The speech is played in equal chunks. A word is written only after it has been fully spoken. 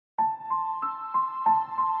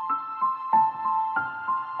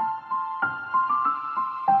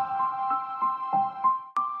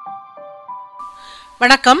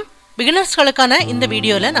வணக்கம். பிகினர்ஸ்களுக்கான இந்த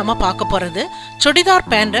வீடியோல நம்ம பார்க்க போறது சுடிதார்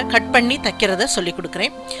பேண்ட கட் பண்ணி தைக்கிறத சொல்லி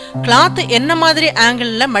கொடுக்குறேன். கிளாத் என்ன மாதிரி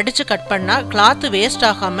ஆங்கிள்ல மடிச்சு கட் பண்ணா கிளாத் வேஸ்ட்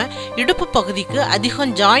ஆகாம இடுப்பு பகுதிக்கு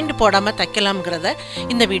அதிகம் ஜாயிண்ட் போடாம தைக்கலாம்ங்கறத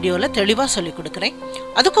இந்த வீடியோல தெளிவா சொல்லி கொடுக்குறேன்.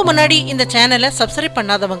 அதுக்கு முன்னாடி இந்த சேனலை சப்ஸ்கிரைப்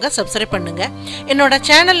பண்ணாதவங்க சப்ஸ்கிரைப் பண்ணுங்க. என்னோட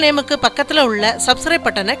சேனல் நேமுக்கு பக்கத்துல உள்ள சப்ஸ்கிரைப்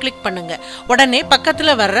பட்டனை கிளிக் பண்ணுங்க. உடனே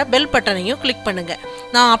பக்கத்துல வர்ற பெல் பட்டனையும் கிளிக் பண்ணுங்க.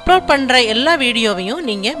 நான் அப்லோட் பண்ற எல்லா வீடியோவையும்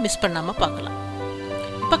நீங்க மிஸ் பண்ணாம பார்க்கலாம்.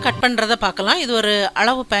 இப்போ கட் பண்ணுறதை பார்க்கலாம். இது ஒரு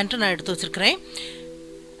அளவு பேண்ட்டு நான் எடுத்து வச்சுருக்கிறேன்.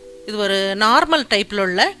 இது ஒரு நார்மல் டைப்பில்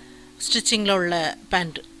உள்ள ஸ்டிச்சிங்கில் உள்ள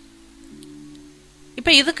பேண்ட்டு.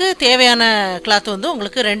 இப்போ இதுக்கு தேவையான கிளாத் வந்து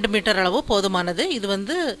உங்களுக்கு 2 மீட்டர் அளவு போதுமானது. இது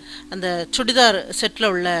வந்து அந்த சுடிதார் செட்டில்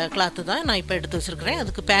உள்ள கிளாத்து தான் நான் இப்போ எடுத்து வச்சுருக்கிறேன்.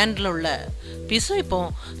 அதுக்கு பேண்டில் உள்ள பீஸும்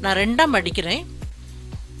இப்போது நான் 2ஆக மடிக்கிறேன்.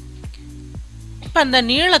 இப்போ அந்த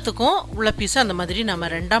நீளத்துக்கும் உள்ள பீஸை அந்த மாதிரி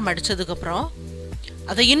நம்ம 2ஆக மடித்ததுக்கப்புறம்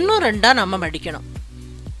அதை இன்னும் 2ஆக நம்ம மடிக்கணும்.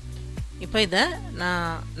 இப்போ இதை நான்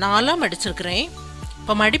 4ஆக மடிச்சிருக்கிறேன்.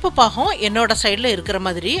 இப்போ மடிப்பு பாகம் என்னோட சைடில் இருக்கிற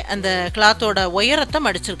மாதிரி அந்த கிளாத்தோட உயரத்தை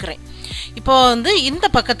மடிச்சிருக்கிறேன். இப்போ வந்து இந்த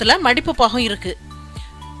பக்கத்தில் மடிப்பு பாகம் இருக்குது.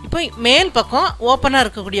 இப்போ மேல் பக்கம் ஓப்பனாக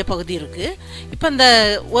இருக்கக்கூடிய பகுதி இருக்குது. இப்போ இந்த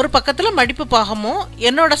ஒரு பக்கத்தில் மடிப்பு பாகமும்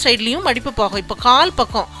என்னோட சைட்லேயும் மடிப்பு பாகம். இப்போ கால்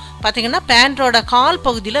பக்கம் பார்த்திங்கன்னா பேண்ட்டோட கால்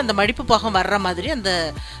பகுதியில் அந்த மடிப்பு பாகம் வர்ற மாதிரி அந்த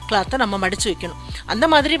கிளாத்தை நம்ம மடித்து வைக்கணும். அந்த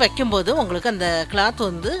மாதிரி வைக்கும்போது உங்களுக்கு அந்த கிளாத்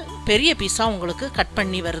வந்து பெரிய பீஸாக உங்களுக்கு கட்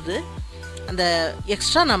பண்ணி வருது. அந்த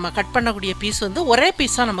எக்ஸ்ட்ரா நம்ம கட் பண்ணக்கூடிய பீஸ் வந்து ஒரே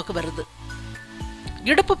பீஸாக நமக்கு வருது.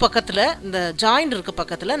 இடுப்பு பக்கத்தில் இந்த ஜாயிண்ட் இருக்க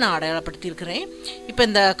பக்கத்தில் நான் அடையாளப்படுத்தியிருக்கிறேன். இப்போ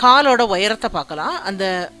இந்த காலோட உயரத்தை பார்க்கலாம். அந்த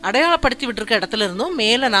அடையாளப்படுத்தி விட்டுருக்க இடத்துல இருந்தும்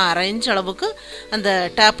மேலே நான் 1/2 இன்ச் அளவுக்கு அந்த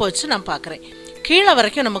டேப் வச்சு நான் பார்க்குறேன். கீழே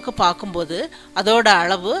வரைக்கும் நமக்கு பார்க்கும்போது அதோட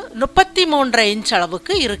அளவு 33.5 இன்ச்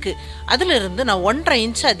அளவுக்கு இருக்குது. அதிலிருந்து நான் 1.5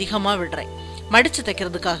 இன்ச் அதிகமாக விடுறேன் மடித்து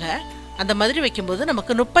தைக்கிறதுக்காக. அந்த மாதிரி வைக்கும்போது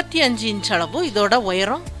நமக்கு 35 இன்ச் அளவு இதோட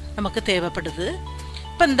உயரம் நமக்கு தேவைப்படுது.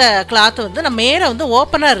 இப்போ இந்த கிளாத் வந்து நான் மேலே வந்து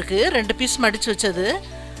ஓப்பனாக இருக்குது, 2 பீஸ் மடித்து வச்சது.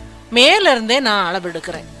 மேலேருந்தே நான் அளவு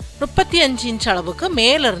எடுக்கிறேன். 35 இன்ச் அளவுக்கு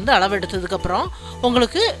மேலேருந்து அளவு எடுத்ததுக்கப்புறம்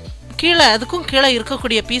உங்களுக்கு கீழே அதுக்கும் கீழே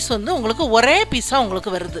இருக்கக்கூடிய பீஸ் வந்து உங்களுக்கு ஒரே பீஸாக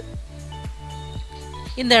உங்களுக்கு வருது.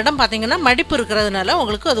 இந்த இடம் பார்த்தீங்கன்னா மடிப்பு இருக்கிறதுனால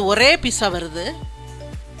உங்களுக்கு அது ஒரே பீஸாக வருது.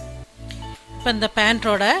 இப்போ இந்த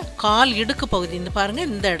பேண்ட்டோட கால் இடுக்கு பகுதி இந்த பாருங்கள்,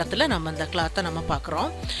 இந்த இடத்துல நம்ம இந்த கிளாத்தை நம்ம பார்க்குறோம்.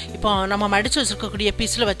 இப்போ நம்ம மடித்து வச்சுருக்கக்கூடிய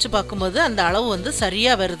பீஸில் வச்சு பார்க்கும்போது அந்த அளவு வந்து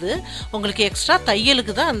சரியாக வருது. உங்களுக்கு எக்ஸ்ட்ரா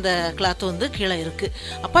தையலுக்கு தான் அந்த கிளாத்து வந்து கீழே இருக்குது.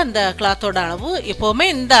 அப்போ அந்த கிளாத்தோட அளவு எப்போவுமே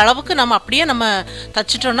இந்த அளவுக்கு நம்ம அப்படியே நம்ம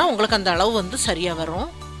தைச்சிட்டோன்னா உங்களுக்கு அந்த அளவு வந்து சரியாக வரும்.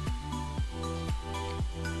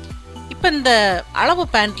 இப்போ இந்த அளவு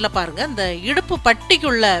பேண்ட்டில் பாருங்கள், இந்த இடுப்பு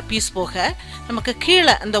பட்டிக்குள்ள பீஸ் போக நமக்கு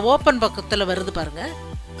கீழே அந்த ஓப்பன் பக்கத்தில் வருது பாருங்கள்.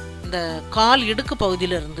 இந்த கால் இடுக்கு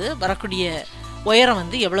பகுதியிலிருந்து வரக்கூடிய உயரம்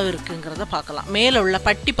வந்து எவ்வளோ இருக்குங்கிறத பார்க்கலாம். மேலே உள்ள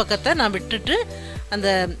பட்டி பக்கத்தை நான் விட்டுட்டு அந்த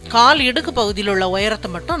கால் இடுக்கு பகுதியில் உள்ள உயரத்தை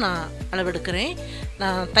மட்டும் நான் அளவெடுக்கிறேன்.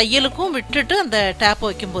 நான் தையலுக்கும் விட்டுட்டு அந்த டேப்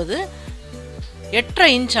வைக்கும்போது 8.5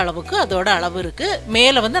 இன்ச் அளவுக்கு அதோட அளவு இருக்குது.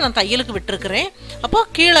 மேலே வந்து நான் தையலுக்கு விட்டுருக்கிறேன்.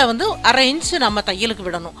 அப்போது கீழே வந்து 1/2 இன்ச்சு நம்ம தையலுக்கு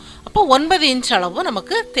விடணும். அப்போ 9 இன்ச் அளவு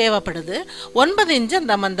நமக்கு தேவைப்படுது. 9 இன்ச்சு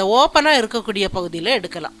நம்ம அந்த ஓப்பனாக இருக்கக்கூடிய பகுதியில்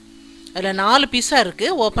எடுக்கலாம். அதில் 4 பீஸாக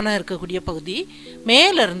இருக்குது ஓப்பனாக இருக்கக்கூடிய பகுதி.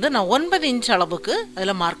 மேலேருந்து நான் 9 இன்ச் அளவுக்கு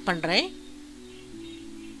அதில் மார்க் பண்ணுறேன்.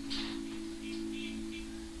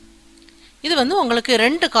 இது வந்து உங்களுக்கு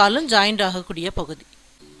 2 காலும் ஜாயிண்ட் ஆகக்கூடிய பகுதி.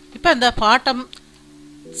 இப்போ இந்த பாட்டம்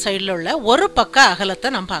சைடில் உள்ள ஒரு பக்க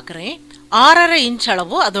அகலத்தை நான் பார்க்குறேன். 6.5 இன்ச்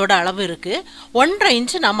அளவு அதோட அளவு இருக்குது. 1.5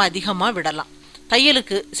 இன்ச்சு நம்ம அதிகமாக விடலாம்.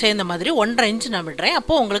 தையலுக்கு சேர்ந்த மாதிரி 1.5 இன்ச்சு நான் விடுறேன்.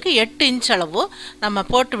 அப்போது உங்களுக்கு 8 இன்ச் அளவு நம்ம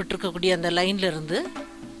போட்டு விட்டுருக்கக்கூடிய அந்த லைன்லேருந்து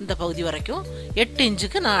இந்த பகுதி வரைக்கும் 8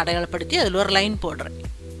 இன்ச்சுக்கு நான் அடையாளப்படுத்தி அதில் ஒரு லைன் போடுறேன்.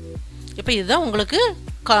 இப்போ இதுதான் உங்களுக்கு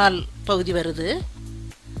கால் பகுதி வருது.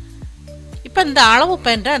 இப்போ இந்த அளவு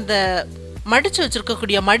பேண்ட்டை அந்த மடித்து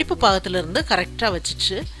வச்சுருக்கக்கூடிய மடிப்பு பாகத்திலேருந்து கரெக்டாக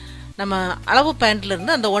வச்சுட்டு நம்ம அளவு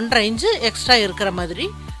பேண்ட்லேருந்து அந்த 1.5 இன்ச்சு எக்ஸ்ட்ரா இருக்கிற மாதிரி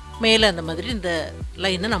மேலே அந்த மாதிரி இந்த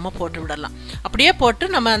லைனை நம்ம போட்டு விடலாம். அப்படியே போட்டு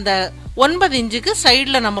நம்ம அந்த 9 இன்ச்சுக்கு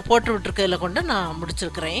சைடில் நம்ம போட்டு விட்டுருக்கிறதுல கொண்டு நான்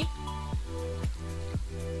முடிச்சிருக்கிறேன்.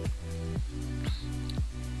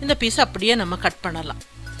 இந்த பீஸ் அப்படியே நம்ம கட் பண்ணலாம்.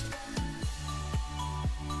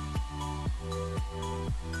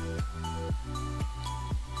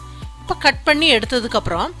 இப்போ கட் பண்ணி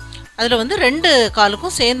எடுத்ததுக்கப்புறம் அதில் வந்து 2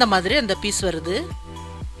 காலுக்கும் சேர்ந்த மாதிரி அந்த பீஸ் வருது.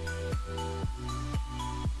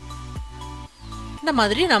 இந்த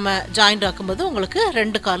மாதிரி நம்ம ஜாயிண்ட் ஆக்கும்போது உங்களுக்கு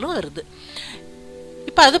 2 காலும் வருது.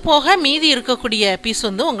 இப்போ அது போக மீதி இருக்கக்கூடிய பீஸ்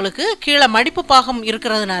வந்து உங்களுக்கு கீழே மடிப்பு பாகம்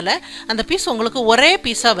இருக்கிறதுனால அந்த பீஸ் உங்களுக்கு ஒரே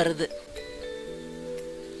பீஸாக வருது.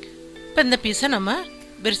 இப்போ இந்த பீஸை நம்ம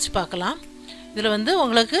விரித்து பார்க்கலாம். இதில் வந்து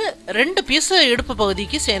உங்களுக்கு 2 பீஸு இடுப்பு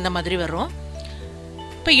பகுதிக்கு சேர்ந்த மாதிரி வரும்.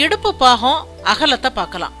 இப்போ இடுப்பு பாகம் அகலத்தை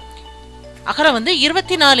பார்க்கலாம். அகலம் வந்து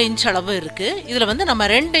 24 இன்ச் அளவு இருக்குது. இதில் வந்து நம்ம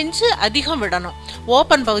 2 இன்ச்சு அதிகம் விடணும்.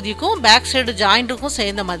 ஓப்பன் பகுதிக்கும் பேக் சைடு ஜாயிண்ட்டுக்கும்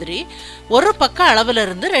சேர்ந்த மாதிரி ஒரு பக்க அளவில்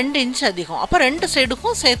இருந்து 2 இன்ச் அதிகம். அப்போ 2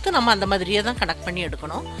 சைடுக்கும் சேர்த்து நம்ம அந்த மாதிரியே தான் கனெக்ட் பண்ணி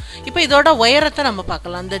எடுக்கணும். இப்போ இதோட உயரத்தை நம்ம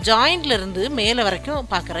பார்க்கலாம். இந்த ஜாயிண்ட்லேருந்து மேலே வரைக்கும்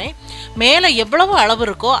பார்க்குறேன். மேலே எவ்வளவு அளவு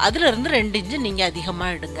இருக்கோ அதிலிருந்து 2 இன்ச்சு நீங்கள்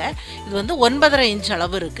அதிகமாக எடுங்க. இது வந்து 9.5 இன்ச்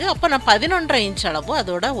அளவு இருக்குது. அப்போ நான் 11.5 இன்ச் அளவு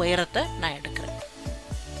அதோட உயரத்தை நான் எடுக்கிறேன்.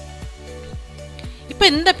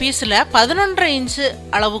 இப்போ இந்த பீஸில் 11.5 இன்ச்சு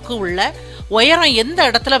அளவுக்கு உள்ள உயரம் எந்த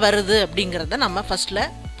இடத்துல வருது அப்படிங்கிறத நம்ம ஃபஸ்ட்டில்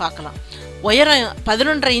பார்க்கலாம். உயரம்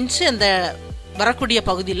 11.5 இன்ச்சு அந்த வரக்கூடிய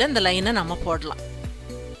பகுதியில் இந்த லைனை நம்ம போடலாம்.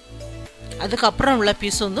 அதுக்கப்புறம் உள்ள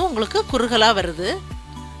பீஸ் வந்து உங்களுக்கு குறுகலாக வருது.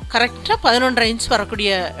 கரெக்டாக 11.5 இன்ச் வரக்கூடிய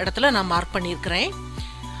இடத்துல நான் மார்க் பண்ணியிருக்கிறேன்.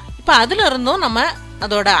 இப்போ அதில் இருந்தும் நம்ம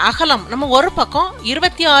அதோட அகலம் நம்ம ஒரு பக்கம்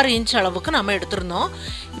 26 இன்ச் அளவுக்கு நம்ம எடுத்திருந்தோம்.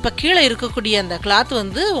 இப்போ கீழே இருக்கக்கூடிய அந்த கிளாத்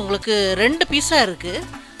வந்து உங்களுக்கு 2 பீஸாக இருக்குது.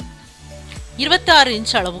 26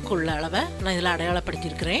 இன்ச் அளவுக்கு உள்ள அளவை நான் இதில்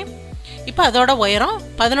அடையாளப்படுத்தியிருக்கிறேன். இப்போ அதோட உயரம்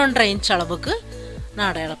 11.5 இன்ச் அளவுக்கு நான்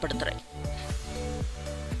அடையாளப்படுத்துகிறேன்.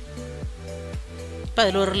 இப்போ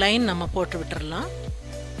அதில் ஒரு லைன் நம்ம போட்டு விட்டுறலாம்.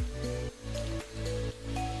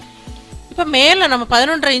 இப்போ மேலே நம்ம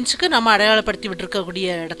 11.5 இன்ச்சுக்கு நம்ம அடையாளப்படுத்தி விட்டுருக்கக்கூடிய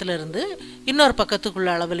இடத்துல இருந்து இன்னொரு பக்கத்துக்குள்ள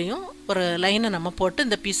அளவுலையும் ஒரு லைனை நம்ம போட்டு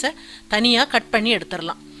இந்த பீஸை தனியாக கட் பண்ணி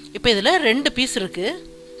எடுத்துடலாம். இப்போ இதில் 2 பீஸ் இருக்குது.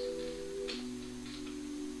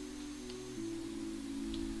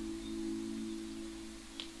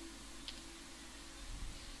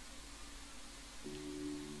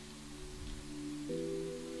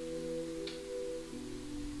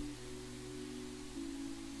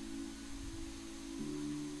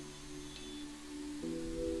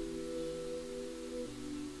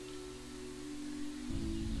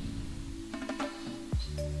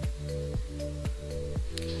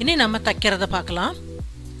 இனி நம்ம தைக்கிறத பார்க்கலாம்.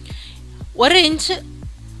 1 இன்ச்சு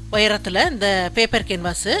உயரத்தில் இந்த பேப்பர்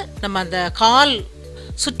கேன்வாஸு நம்ம அந்த கால்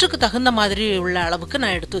சுற்றுக்கு தகுந்த மாதிரி உள்ள அளவுக்கு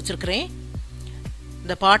நான் எடுத்து வச்சுருக்கிறேன்.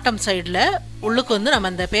 இந்த பாட்டம் சைடில் உள்ளுக்கு வந்து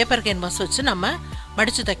நம்ம அந்த பேப்பர் கேன்வாஸ் வச்சு நம்ம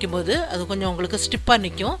மடித்து தைக்கும்போது அது கொஞ்சம் உங்களுக்கு ஸ்டிப்பாக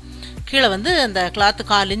நிற்கும். கீழே வந்து அந்த கிளாத்து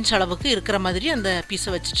 1/4 இன்ச் அளவுக்கு இருக்கிற மாதிரி அந்த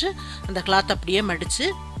பீஸை வச்சுட்டு அந்த கிளாத் அப்படியே மடித்து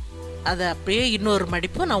அதை அப்படியே இன்னொரு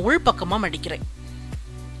மடிப்பு நான் உள் பக்கமாக மடிக்கிறேன்.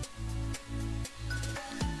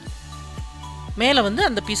 மேலே வந்து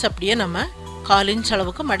அந்த பீஸ் அப்படியே நம்ம 1/4 இன்ச்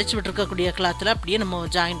அளவுக்கு மடித்து விட்டுருக்கக்கூடிய கிளாத்தில் அப்படியே நம்ம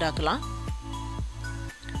ஜாயிண்ட் ஆக்கலாம்.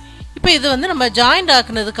 இப்போ இது வந்து நம்ம ஜாயிண்ட்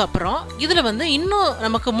ஆக்குனதுக்கு அப்புறம் இதில் வந்து இன்னும்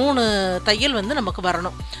நமக்கு 3 தையல் வந்து நமக்கு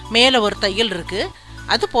வரணும். மேலே ஒரு தையல் இருக்குது,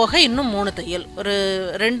 அது போக இன்னும் 3 தையல், ஒரு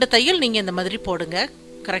 2 தையல் நீங்கள் இந்த மாதிரி போடுங்க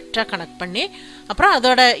கரெக்டாக கனெக்ட் பண்ணி. அப்புறம்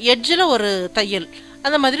அதோட எட்ஜில் ஒரு தையல்,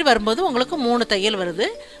 அந்த மாதிரி வரும்போது உங்களுக்கு 3 தையல் வருது.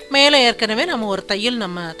 மேலே ஏற்கனவே நம்ம ஒரு தையல்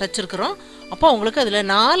நம்ம தைச்சிருக்கிறோம். அப்போ உங்களுக்கு அதில்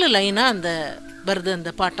 4 லைனாக அந்த வருது அந்த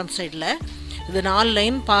பாட்டம் சைடில். இது 4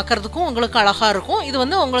 லைன் பார்க்குறதுக்கும் உங்களுக்கு அழகாக இருக்கும். இது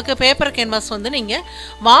வந்து உங்களுக்கு பேப்பர் கேன்வாஸ் வந்து நீங்கள்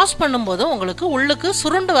வாஷ் பண்ணும்போதும் உங்களுக்கு உள்ளுக்கு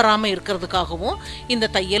சுருண்டு வராமல் இருக்கிறதுக்காகவும் இந்த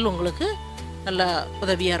தையல் உங்களுக்கு நல்ல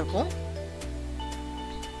உதவியாக இருக்கும்.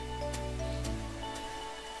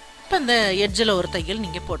 இப்போ இந்த எட்ஜில் ஒரு தையல்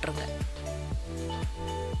நீங்கள் போட்டுருங்க.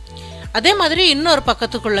 அதே மாதிரி இன்னொரு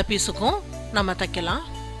பக்கத்துக்குள்ள பீஸுக்கும் நம்ம தைக்கலாம்.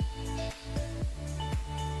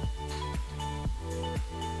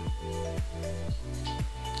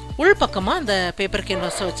 உள் பக்கமாக அந்த பேப்பர்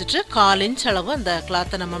கேன்வாஸை வச்சுட்டு 1/4 இன்ச் அளவு அந்த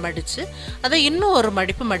கிளாத்தை நம்ம மடித்து அதை இன்னும் ஒரு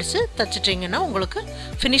மடிப்பு மடித்து தைச்சிட்டிங்கன்னா உங்களுக்கு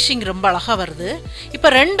ஃபினிஷிங் ரொம்ப அழகாக வருது. இப்போ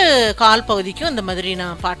 2 கால் பகுதிக்கும் இந்த மாதிரி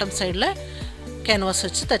நான் பாட்டம் சைடில் கேன்வாஸ்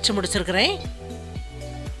வச்சு தைச்சி முடிச்சிருக்கிறேன்.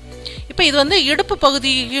 இப்போ இது வந்து இடுப்பு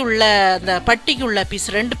பகுதிக்கு உள்ள அந்த பட்டிக்கு உள்ள பீஸ்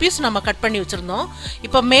 2 பீஸ் நம்ம கட் பண்ணி வச்சுருந்தோம்.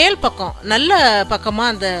 இப்போ மேல் பக்கம் நல்ல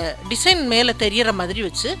பக்கமாக அந்த டிசைன் மேலே தெரிகிற மாதிரி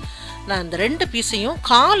வச்சு நான் இந்த 2 பீஸையும்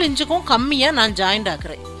 1/4 இன்ச்சுக்கும் கம்மியாக நான் ஜாயிண்ட்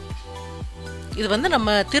ஆக்குறேன். இது வந்து நம்ம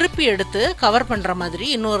திருப்பி எடுத்து கவர் பண்ணுற மாதிரி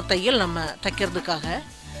இன்னொரு தையல் நம்ம தைக்கிறதுக்காக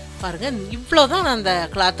பாருங்கள். இவ்வளோ தான் நான் அந்த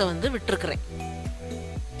கிளாத்தை வந்து விட்டுருக்குறேன்.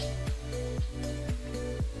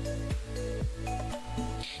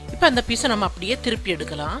 இப்போ அந்த பீஸை நம்ம அப்படியே திருப்பி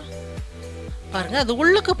எடுக்கலாம். பாருங்கள், அது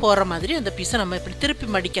உள்ளுக்கு போகிற மாதிரி அந்த பீஸை நம்ம இப்படி திருப்பி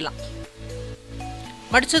மடிக்கலாம்.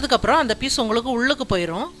 மடித்ததுக்கப்புறம் அந்த பீஸ் உங்களுக்கு உள்ளுக்கு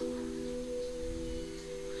போயிடும்.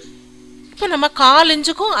 இப்போ நம்ம 1/4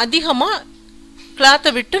 இன்ச்சுக்கும் அதிகமாக கிளாத்தை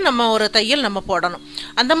விட்டு நம்ம ஒரு தையல் நம்ம போடணும்.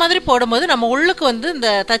 அந்த மாதிரி போடும்போது நம்ம உள்ளுக்கு வந்து இந்த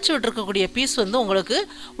தச்சு விட்டுருக்கக்கூடிய பீஸ் வந்து உங்களுக்கு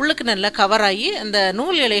உள்ளுக்கு நல்லா கவர் ஆகி அந்த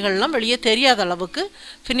நூல் இலைகள்லாம் வெளியே தெரியாத அளவுக்கு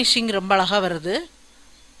ஃபினிஷிங் ரொம்ப அழகாக வருது.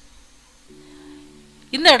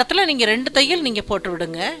 இந்த இடத்துல நீங்கள் 2 தையல் நீங்கள் போட்டு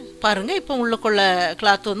விடுங்க. பாருங்கள், இப்போ உள்ளுக்குள்ள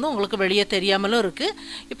கிளாத் வந்து உங்களுக்கு வெளியே தெரியாமலும் இருக்குது.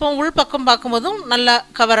 இப்போ உள் பக்கம் பார்க்கும்போதும் நல்லா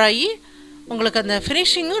கவர் ஆகி உங்களுக்கு அந்த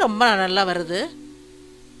ஃபினிஷிங்கும் ரொம்ப நல்லா வருது.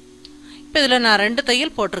 இப்போ இதில் நான் 2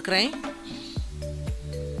 தையல் போட்டிருக்கிறேன்.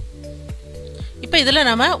 இப்போ இதில்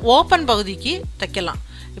நம்ம ஓப்பன் பகுதிக்கு தைக்கலாம்.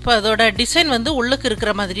 இப்போ அதோட டிசைன் வந்து உள்ளுக்கு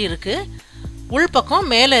இருக்கிற மாதிரி இருக்குது, உள் பக்கம்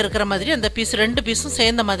மேலே இருக்கிற மாதிரி அந்த பீஸ் 2 பீஸும்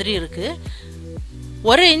சேர்ந்த மாதிரி இருக்குது.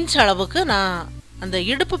 1 இன்ச் அளவுக்கு நான் அந்த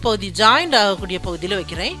இடுப்பு பகுதி ஜாயிண்ட் ஆகக்கூடிய பகுதியில்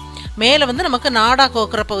வைக்கிறேன். மேலே வந்து நமக்கு நாடா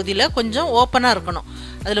கோக்குற பகுதியில் கொஞ்சம் ஓப்பனாக இருக்கணும்.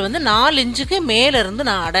 அதில் வந்து 4 இன்ச்சுக்கு மேலேருந்து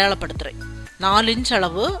நான் அடையாளப்படுத்துகிறேன். 4 இன்ச்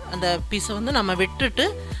அளவு அந்த பீஸை வந்து நம்ம விட்டுட்டு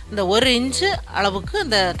இந்த 1 இன்ச்சு அளவுக்கு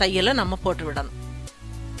அந்த தையலை நம்ம போட்டு விடணும்.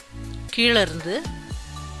 கீழே இருந்து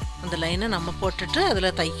அந்த லைனை நம்ம போட்டுட்டு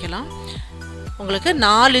அதில் தைக்கலாம். உங்களுக்கு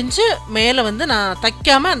 4 இன்ச்சு மேலே வந்து நான்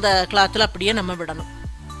தைக்காமல் அந்த கிளாத்தில் அப்படியே நம்ம விடணும்.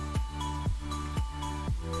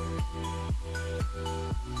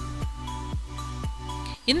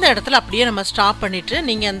 இந்த இடத்துல அப்படியே நம்ம ஸ்டாப் பண்ணிவிட்டு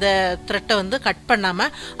நீங்கள் அந்த த்ரெட்டை வந்து கட்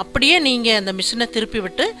பண்ணாமல் அப்படியே நீங்கள் அந்த மிஷினை திருப்பி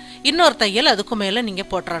விட்டு இன்னொரு தையல் அதுக்கும் மேலே நீங்கள்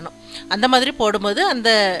போட்டுறணும். அந்த மாதிரி போடும்போது அந்த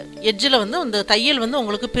எட்ஜில் வந்து அந்த தையல் வந்து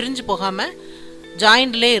உங்களுக்கு பிரிஞ்சு போகாமல்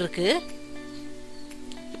ஜாயிண்ட்லேயே இருக்குது.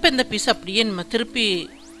 இப்போ இந்த பீஸ் அப்படியே நம்ம திருப்பி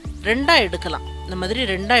 2ஆக எடுக்கலாம். இந்த மாதிரி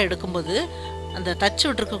 2ஆக எடுக்கும்போது அந்த தச்சு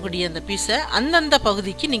விட்டுருக்கக்கூடிய அந்த பீஸை அந்தந்த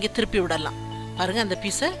பகுதிக்கு நீங்கள் திருப்பி விடலாம். பாருங்கள், அந்த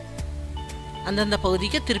பீஸை அந்தந்த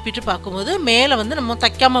பகுதிக்கு திருப்பிட்டு பார்க்கும்போது மேலே வந்து நம்ம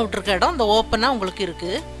தைக்காமல் விட்டுருக்க இடம் அந்த ஓப்பனாக உங்களுக்கு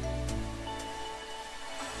இருக்குது.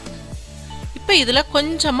 இப்போ இதில்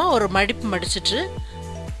கொஞ்சமாக ஒரு மடிப்பு மடிச்சுட்டு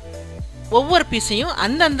ஒவ்வொரு பீஸையும்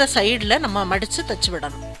அந்தந்த சைடில் நம்ம மடித்து தைச்சு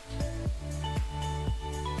விடணும்.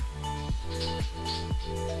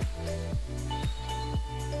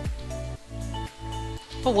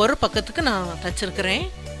 இப்போ ஒரு பக்கத்துக்கு நான் தைச்சிருக்கிறேன்.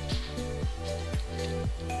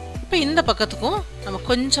 இப்போ இந்த பக்கத்துக்கும் நம்ம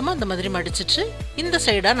கொஞ்சமாக இந்த மாதிரி மடிச்சிட்டு இந்த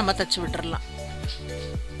சைடாக நம்ம தைச்சு விட்டுறலாம்.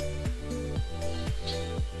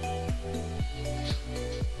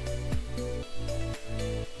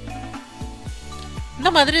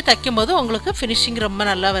 இந்த மாதிரி தைக்கும்போது உங்களுக்கு ஃபினிஷிங் ரொம்ப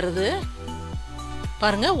நல்லா வருது.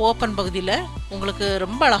 பாருங்கள், ஓப்பன் பகுதியில் உங்களுக்கு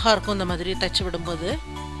ரொம்ப அழகாக இருக்கும் இந்த மாதிரி தைச்சு விடும்போது.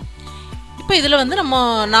 இப்போ இதில் வந்து நம்ம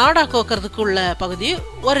நாடா கோக்கிறதுக்கு உள்ள பகுதி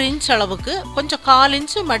 1 இன்ச் அளவுக்கு கொஞ்சம் 1/4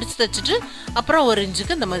 இன்ச்சு மடித்து தைச்சிட்டு அப்புறம் 1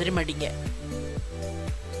 இன்ச்சுக்கு இந்த மாதிரி மடிங்க.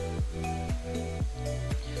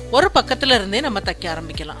 ஒரு பக்கத்தில் இருந்தே நம்ம தைக்க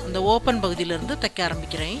ஆரம்பிக்கலாம். அந்த ஓப்பன் பகுதியிலிருந்து தைக்க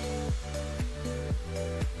ஆரம்பிக்கிறேன்.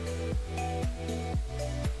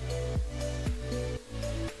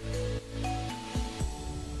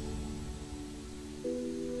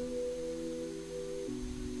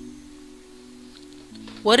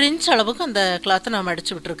 ஒரு இன்ச் அளவுக்கு அந்த கிளாத்தை நான்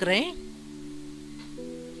மடிச்சு விட்டுருக்கிறேன்.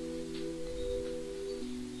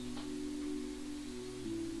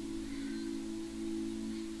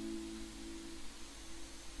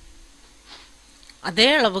 அதே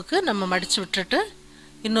அளவுக்கு நம்ம மடிச்சு விட்டுட்டு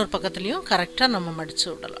இன்னொரு பக்கத்துலேயும் கரெக்டாக நம்ம மடிச்சு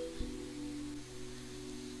விடலாம்.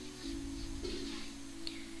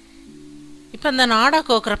 இப்போ அந்த நாடா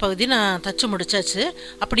கோக்குற பகுதி நான் தச்சு முடிச்சாச்சு.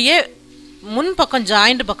 அப்படியே முன் பக்கம்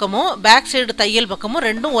ஜாயிண்ட் பக்கமும் பேக் சைடு தையல் பக்கமும்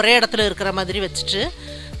ரெண்டும் ஒரே இடத்துல இருக்கிற மாதிரி வச்சுட்டு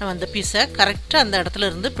நம்ம அந்த பீஸை கரெக்டாக அந்த இடத்துல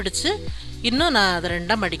இருந்து பிடிச்சி இன்னும் நான் அதை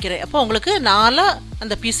 2ஆக மடிக்கிறேன். அப்போ உங்களுக்கு 4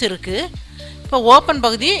 அந்த பீஸ் இருக்குது. இப்போ ஓப்பன்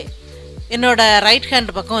பகுதி என்னோட ரைட்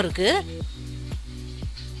ஹேண்ட் பக்கம் இருக்குது.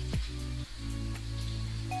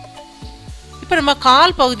 இப்போ நம்ம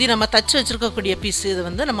கால் பகுதி நம்ம தச்சு வச்சுருக்கக்கூடிய பீஸு இதை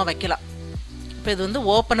வந்து நம்ம வைக்கலாம். இப்போ இது வந்து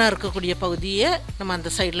ஓப்பனாக இருக்கக்கூடிய பகுதியை நம்ம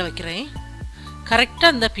அந்த சைடில் வைக்கிறேன்.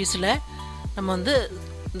 கரெக்டாக அந்த பீஸில் நம்ம வந்து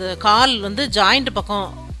இந்த கால் வந்து ஜாயிண்ட் பக்கம்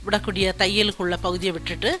விடக்கூடிய தையலுக்குள்ள பகுதியை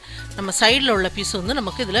விட்டுட்டு நம்ம சைடில் உள்ள பீஸ் வந்து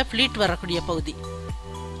நமக்கு இதில் ஃப்ளீட் வரக்கூடிய பகுதி.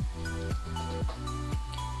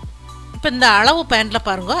 இப்போ இந்த அளவு பேண்டில்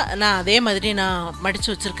பாருங்க, நான் அதே மாதிரி நான்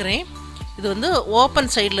மடித்து வச்சுருக்கிறேன். இது வந்து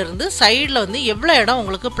ஓப்பன் சைடில் இருந்து சைடில் வந்து எவ்வளோ இடம்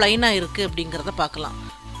உங்களுக்கு ப்ளைனாக இருக்குது அப்படிங்கிறத பார்க்கலாம்.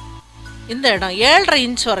 இந்த இடம் 7.5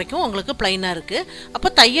 இன்ச் வரைக்கும் உங்களுக்கு ப்ளைனாக இருக்குது. அப்போ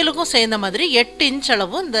தையலுக்கும் சேர்ந்த மாதிரி 8 இன்ச்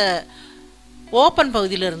அளவு இந்த ஓப்பன்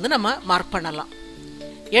பகுதியிலிருந்து நம்ம மார்க் பண்ணலாம்.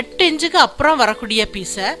 8 இன்ச்சுக்கு அப்புறம் வரக்கூடிய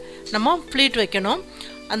பீஸை நம்ம ஃப்ளீட் வைக்கணும்.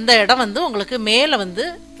 அந்த இடம் வந்து உங்களுக்கு மேலே வந்து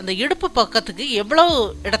அந்த இடுப்பு பக்கத்துக்கு எவ்வளோ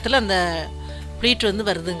இடத்துல அந்த ஃப்ளீட் வந்து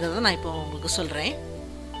வருதுங்கிறத நான் இப்போ உங்களுக்கு சொல்கிறேன்.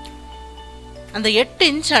 அந்த 8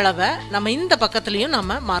 இன்ச் அளவை நம்ம இந்த பக்கத்துலேயும்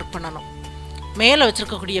நம்ம மார்க் பண்ணணும். மேலே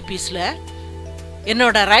வச்சுருக்கக்கூடிய பீஸில்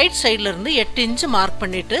என்னோட ரைட் சைட்லேருந்து 8 இன்ச்சு மார்க்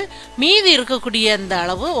பண்ணிவிட்டு மீதி இருக்கக்கூடிய அந்த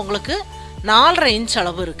அளவு உங்களுக்கு 4.5 இன்ச்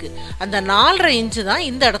அளவு இருக்குது. அந்த 4.5 இன்ச்சு தான்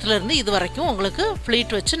இந்த இடத்துல இருந்து இது வரைக்கும் உங்களுக்கு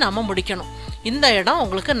ஃப்ளீட் வச்சு நம்ம முடிக்கணும். இந்த இடம்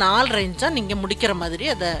உங்களுக்கு 4.5 இன்ச்சாக நீங்கள் முடிக்கிற மாதிரி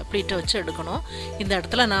அதை ஃப்ளீட்டை வச்சு எடுக்கணும். இந்த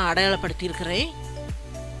இடத்துல நான் அடையாளப்படுத்தியிருக்கிறேன்.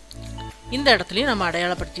 இந்த இடத்துலையும் நம்ம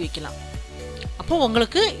அடையாளப்படுத்தி வைக்கலாம். அப்போது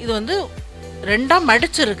உங்களுக்கு இது வந்து 2ஆக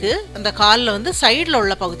மடிச்சிருக்கு. அந்த காலில் வந்து சைடில்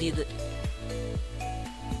உள்ள பகுதி இது.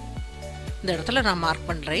 இந்த இடத்துல நான் மார்க்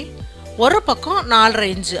பண்ணுறேன். ஒரு பக்கம் 4.5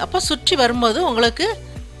 இன்ச்சு. அப்போ சுற்றி வரும்போது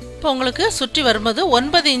உங்களுக்கு சுற்றி வரும்போது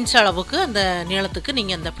 9 இன்ச் அளவுக்கு அந்த நீளத்துக்கு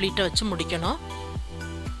நீங்கள் அந்த ஃப்ளீட்டை வச்சு முடிக்கணும்.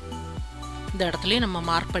 இந்த இந்த இடத்துலையும் நம்ம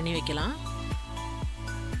மார்க் பண்ணி வைக்கலாம்.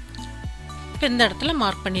 இப்போ இந்த இடத்துல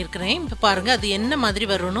மார்க் பண்ணியிருக்கிறேன். இப்போ பாருங்கள் அது என்ன மாதிரி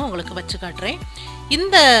வரும்னு உங்களுக்கு வச்சு காட்டுறேன்.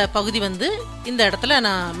 இந்த பகுதி வந்து இந்த இடத்துல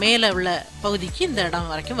நான் மேலே உள்ள பகுதிக்கு இந்த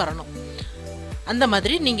இடம் வரைக்கும் வரணும். அந்த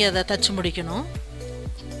மாதிரி நீங்கள் அதை தச்சு முடிக்கணும்.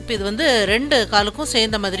 இப்போ இது வந்து 2 காலுக்கும்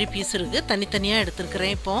சேர்ந்த மாதிரி பீஸ் இருக்குது, தனித்தனியாக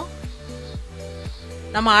எடுத்துருக்கிறேன். இப்போது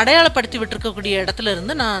நம்ம அடையாளப்படுத்தி விட்டுருக்கக்கூடிய இடத்துல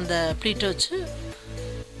இருந்து நான் அந்த ப்ளீட்டை வச்சு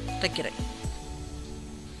தைக்கிறேன்.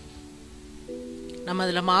 நம்ம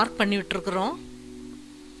அதில் மார்க் பண்ணி விட்டுருக்குறோம்.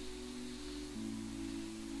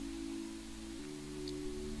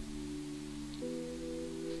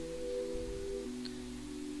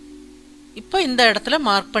 இப்போ இந்த இடத்துல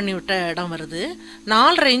மார்க் பண்ணி விட்ட இடம் வருது.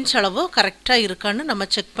 4.5 இன்ச் அளவு கரெக்டாக இருக்கான்னு நம்ம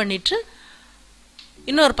செக் பண்ணிவிட்டு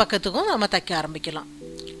இன்னொரு பக்கத்துக்கும் நம்ம தைக்க ஆரம்பிக்கலாம்.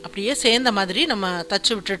 அப்படியே சேர்ந்த மாதிரி நம்ம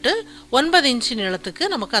தச்சு விட்டுட்டு 9 இன்ச்சு நீளத்துக்கு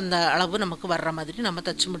நமக்கு அந்த அளவு நமக்கு வர்ற மாதிரி நம்ம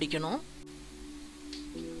தச்சு முடிக்கணும்.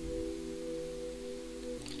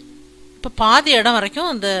 இப்போ பாதி இடம்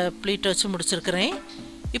வரைக்கும் அந்த ப்ளீட்டை வச்சு முடிச்சிருக்கிறேன்.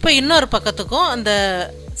 இப்போ இன்னொரு பக்கத்துக்கும் அந்த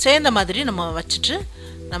சேர்ந்த மாதிரி நம்ம வச்சுட்டு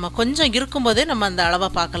நம்ம கொஞ்சம் இருக்கும்போதே நம்ம அந்த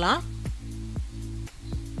அளவை பார்க்கலாம்.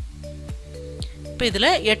 இப்போ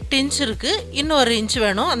இதில் 8 இன்ச் இருக்குது, இன்னும் 1 இன்ச்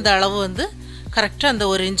வேணும். அந்த அளவு வந்து கரெக்டாக அந்த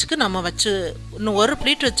 1 இன்ச்சுக்கு நம்ம வச்சு இன்னும் ஒரு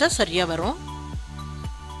ப்ளீட் வச்சா சரியாக வரும்.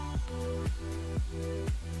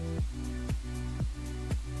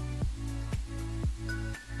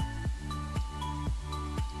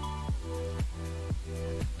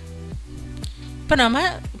 இப்போ நம்ம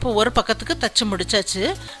ஒரு பக்கத்துக்கு தச்சு முடிச்சாச்சு.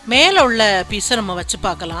 மேலே உள்ள பீஸை நம்ம வச்சு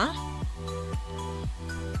பார்க்கலாம்.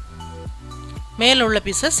 மேலே உள்ள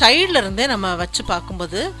பீஸை சைடில் இருந்தே நம்ம வச்சு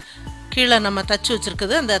பார்க்கும்போது கீழே நம்ம தச்சு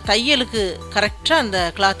வச்சுருக்குது அந்த தையலுக்கு கரெக்டாக அந்த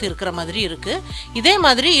கிளாத் இருக்கிற மாதிரி இருக்குது. இதே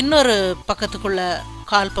மாதிரி இன்னொரு பக்கத்துக்குள்ள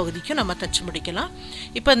கால் பகுதிக்கும் நம்ம தச்சு முடிக்கலாம்.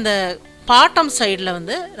 இப்போ இந்த பாட்டம் சைடில்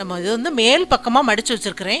வந்து நம்ம இது வந்து மேல் பக்கமாக மடித்து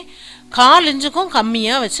வச்சுருக்கிறேன். 1/4 இன்ச்சுக்கும்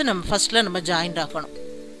கம்மியாக வச்சு நம்ம ஃபஸ்ட்டில் நம்ம ஜாயிண்ட் ஆக்கணும்.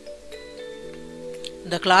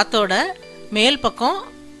 இந்த கிளாத்தோட மேல் பக்கம்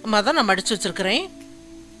தான் நான் மடித்து வச்சுருக்கிறேன்.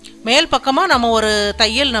 மேல் பக்கமாக நம்ம ஒரு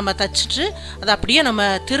தையல் நம்ம தைச்சிட்டு அதை அப்படியே நம்ம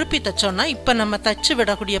திருப்பி தைச்சோன்னா இப்போ நம்ம தச்சு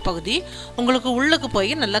விடக்கூடிய பகுதி உங்களுக்கு உள்ளுக்கு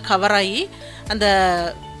போய் நல்லா கவராகி அந்த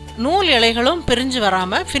நூல் இலைகளும் பிரிஞ்சு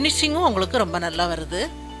வராமல் ஃபினிஷிங்கும் உங்களுக்கு ரொம்ப நல்லா வருது.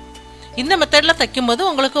 இந்த மெத்தடில் தைக்கும்போது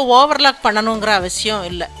உங்களுக்கு ஓவர்லாக் பண்ணணுங்கிற அவசியம்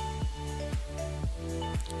இல்லை.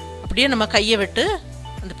 அப்படியே நம்ம கையை விட்டு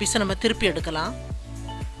அந்த பீஸை நம்ம திருப்பி எடுக்கலாம்.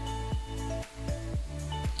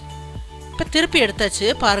 இப்போ திருப்பி எடுத்தாச்சு.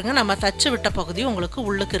 பாருங்கள் நம்ம தச்சு விட்ட பகுதி உங்களுக்கு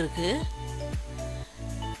உள்ளுக்கு இருக்குது.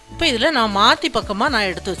 இப்போ இதில் நான் மாற்றி பக்கமாக நான்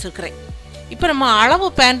எடுத்து வச்சுருக்கிறேன். இப்போ நம்ம அளவு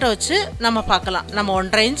பேண்ட்டை வச்சு நம்ம பார்க்கலாம். நம்ம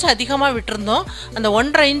 1.5 இன்ச் அதிகமாக விட்டுருந்தோம். அந்த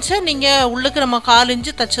 1.5 இன்ச்சை நீங்கள் உள்ளுக்கு நம்ம 1/4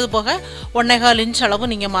 இன்ச்சு தைச்சது போக 1.25 இன்ச்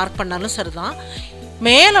அளவு நீங்கள் மார்க் பண்ணாலும் சரிதான்.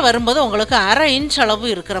 மேலே வரும்போது உங்களுக்கு 1/2 இன்ச் அளவு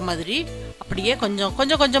இருக்கிற மாதிரி அப்படியே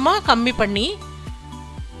கொஞ்சம் கொஞ்சமாக கம்மி பண்ணி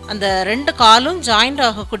அந்த 2 காலும் ஜாயிண்ட்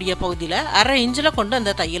ஆகக்கூடிய பகுதியில் 1/2 இன்ச்சில் கொண்டு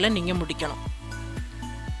அந்த தையலை நீங்கள் முடிக்கணும்.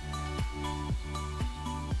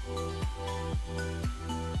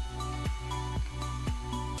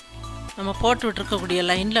 நம்ம போட்டு விட்டுருக்கக்கூடிய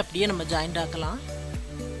லைனில் அப்படியே நம்ம ஜாயிண்ட் ஆக்கலாம்.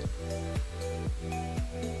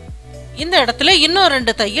 இந்த இடத்துல இன்னும்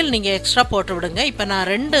 2 தையல் நீங்கள் எக்ஸ்ட்ரா போட்டு விடுங்க. இப்போ நான்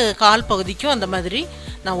 2 கால் பகுதிக்கும் அந்த மாதிரி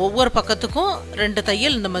நான் ஒவ்வொரு பக்கத்துக்கும் 2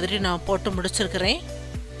 தையல் இந்த மாதிரி நான் போட்டு முடிச்சிருக்கிறேன்.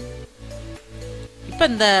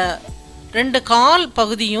 இப்போ இந்த 2 கால்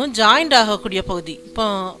பகுதியும் ஜாயிண்ட் ஆகக்கூடிய பகுதி இப்போ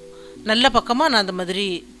நல்ல பக்கமாக நான் அந்த மாதிரி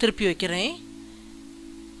திருப்பி வைக்கிறேன்.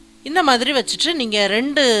 இந்த மாதிரி வச்சுட்டு நீங்கள்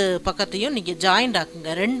 2 பக்கத்தையும் நீங்கள் ஜாயிண்ட் ஆக்குங்க.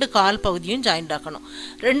 2 கால் பகுதியும் ஜாயிண்ட் ஆக்கணும்.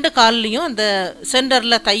 2 கால்லையும் அந்த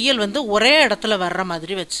சென்டரில் தையல் வந்து ஒரே இடத்துல வர்ற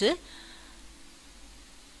மாதிரி வச்சு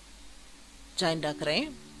ஜாயிண்ட் ஆக்குறேன்.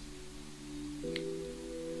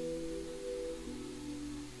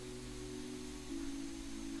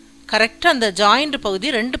 கரெக்டாக அந்த ஜாயிண்ட் பகுதி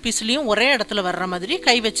 2 பீஸ்லேயும் ஒரே இடத்துல வர்ற மாதிரி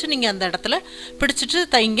கை வச்சு நீங்கள் அந்த இடத்துல பிடிச்சிட்டு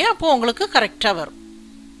தைங்க. அப்போது உங்களுக்கு கரெக்டாக வரும்.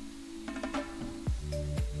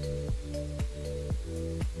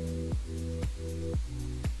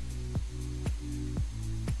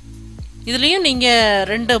 இதுலேயும் நீங்கள்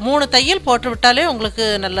 2-3 தையல் போட்டு விட்டாலே உங்களுக்கு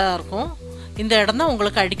நல்லா இருக்கும். இந்த இடம் தான்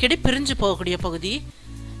உங்களுக்கு அடிக்கடி பிரிஞ்சு போகக்கூடிய பகுதி.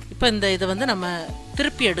 இப்போ இந்த இதை வந்து நம்ம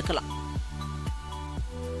திருப்பி எடுக்கலாம்.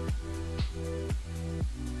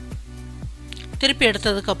 திருப்பி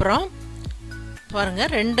எடுத்ததுக்கப்புறம்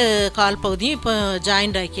பாருங்கள் 2 கால் பகுதியும் இப்போ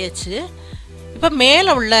ஜாயிண்ட் ஆக்கியாச்சு. இப்போ மேலே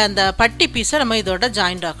உள்ள அந்த பட்டி பீஸை நம்ம இதோட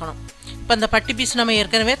ஜாயிண்ட் ஆக்கணும். இப்போ அந்த பட்டி பீஸ் நம்ம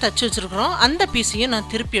ஏற்கனவே தச்சு வச்சுருக்குறோம். அந்த பீஸையும்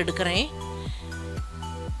நான் திருப்பி எடுக்கிறேன்.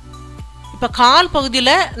 இப்போ கால்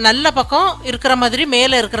பகுதியில் நல்ல பக்கம் இருக்கிற மாதிரி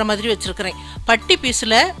மேலே இருக்கிற மாதிரி வச்சுருக்கிறேன். பட்டி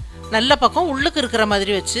பீஸில் நல்ல பக்கம் உள்ளுக்கு இருக்கிற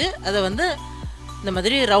மாதிரி வச்சு அதை வந்து இந்த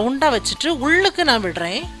மாதிரி ரவுண்டாக வச்சுட்டு உள்ளுக்கு நான்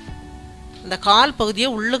விடுறேன். இந்த கால் பகுதியை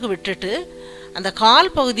உள்ளுக்கு விட்டுட்டு அந்த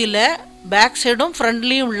கால் பகுதியில் பேக் சைடும்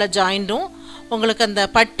ஃப்ரண்ட்லேயும் உள்ள ஜாயிண்ட்டும் உங்களுக்கு அந்த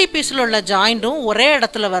பட்டி பீஸில் உள்ள ஜாயிண்ட்டும் ஒரே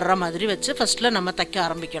இடத்துல வர்ற மாதிரி வச்சு ஃபஸ்ட்டில் நம்ம தைக்க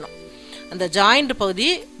ஆரம்பிக்கணும். அந்த ஜாயிண்ட் பகுதி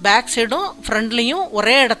பேக் சைடும் ஃப்ரண்ட்லேயும்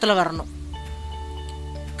ஒரே இடத்துல வரணும்.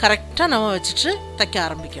 கரெக்டாக நம்ம வச்சுட்டு தைக்க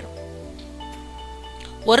ஆரம்பிக்கணும்.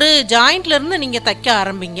 ஒரு ஜாயிண்ட்லேருந்து நீங்கள் தைக்க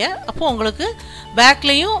ஆரம்பிங்க. அப்போது உங்களுக்கு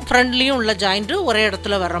பேக்லேயும் ஃப்ரண்ட்லேயும் உள்ள ஜாயிண்ட்டு ஒரே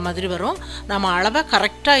இடத்துல வர்ற மாதிரி வரும். நம்ம அளவை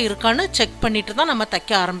கரெக்டாக இருக்கான்னு செக் பண்ணிட்டு தான் நம்ம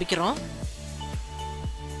தைக்க ஆரம்பிக்கிறோம்.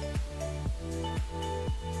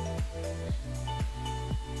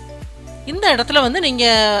 இந்த இடத்துல வந்து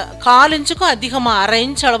நீங்கள் 1/4 இன்ச்சுக்கும் அதிகமாக 1/2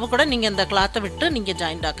 இன்ச் அளவு கூட நீங்கள் இந்த கிளாத்தை விட்டு நீங்கள்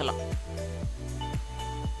ஜாயிண்ட் ஆக்கலாம்.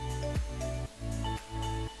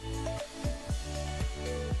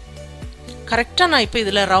 கரெக்டாக நான் இப்போ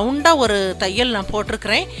இதில் ரவுண்டாக ஒரு தையல் நான்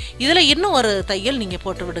போட்டிருக்கிறேன். இதில் இன்னும் ஒரு தையல் நீங்கள்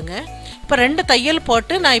போட்டு விடுங்க. இப்போ 2 தையல்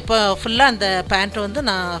போட்டு நான் இப்போ ஃபுல்லாக அந்த பேண்ட்டை வந்து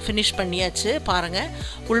நான் ஃபினிஷ் பண்ணியாச்சு. பாருங்கள்,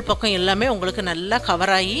 உள்பக்கம் எல்லாமே உங்களுக்கு நல்லா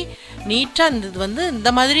கவர் ஆகி நீட்டாக இது வந்து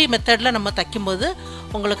இந்த மாதிரி மெத்தடில் நம்ம தைக்கும்போது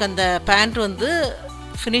உங்களுக்கு அந்த பேண்ட் வந்து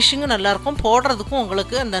ஃபினிஷிங்கும் நல்லாயிருக்கும். போடுறதுக்கும்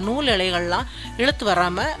உங்களுக்கு அந்த நூல் இலைகள்லாம் இழுத்து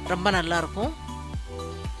வராமல் ரொம்ப நல்லாயிருக்கும்.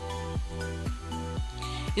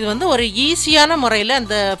 இது வந்து ஒரு ஈஸியான முறையில்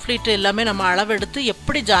அந்த ஃப்ளீட் எல்லாமே நம்ம அளவெடுத்து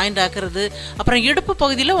எப்படி ஜாயிண்ட் ஆக்குறது. அப்புறம் இடுப்பு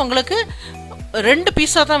பகுதியில் உங்களுக்கு 2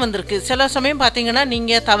 பீஸாக தான் வந்திருக்கு. சில சமயம் பார்த்தீங்கன்னா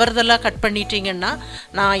நீங்கள் தவறுதலாக கட் பண்ணிட்டீங்கன்னா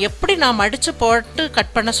நான் எப்படி மடித்து போட்டு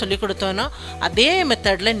கட் பண்ண சொல்லி கொடுத்தேனோ அதே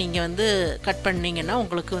மெத்தடில் நீங்கள் வந்து கட் பண்ணிங்கன்னா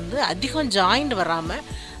உங்களுக்கு வந்து அதிகம் ஜாயிண்ட் வராமல்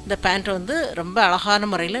இந்த பேண்ட்டை வந்து ரொம்ப அழகான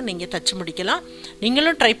முறையில் நீங்கள் தச்சு முடிக்கலாம்.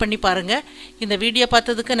 நீங்களும் ட்ரை பண்ணி பாருங்கள். இந்த வீடியோ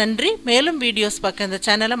பார்த்ததுக்கு நன்றி. மேலும் வீடியோஸ் பார்க்க இந்த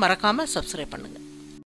சேனலை மறக்காமல் சப்ஸ்கிரைப் பண்ணுங்கள்.